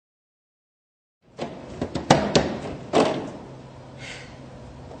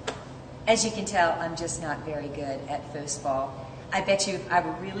As you can tell, I'm just not very good at foosball. I bet you if I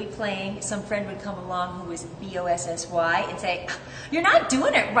were really playing, some friend would come along who was B-O-S-S-Y and say, "You're not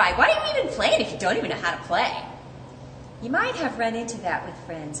doing it right. Why are you even playing if you don't even know how to play?" You might have run into that with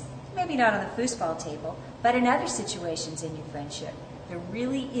friends, maybe not on the foosball table, but in other situations in your friendship. There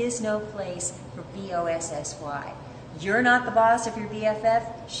really is no place for B-O-S-S-Y. You're not the boss of your BFF,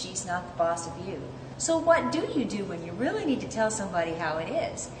 she's not the boss of you. So what do you do when you really need to tell somebody how it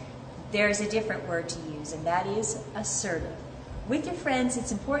is? There's a different word to use, and that is assertive. With your friends,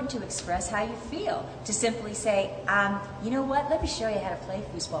 it's important to express how you feel, to simply say, you know what, let me show you how to play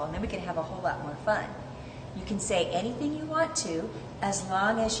foosball, and then we can have a whole lot more fun. You can say anything you want to, as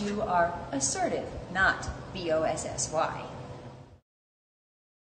long as you are assertive, not B-O-S-S-Y.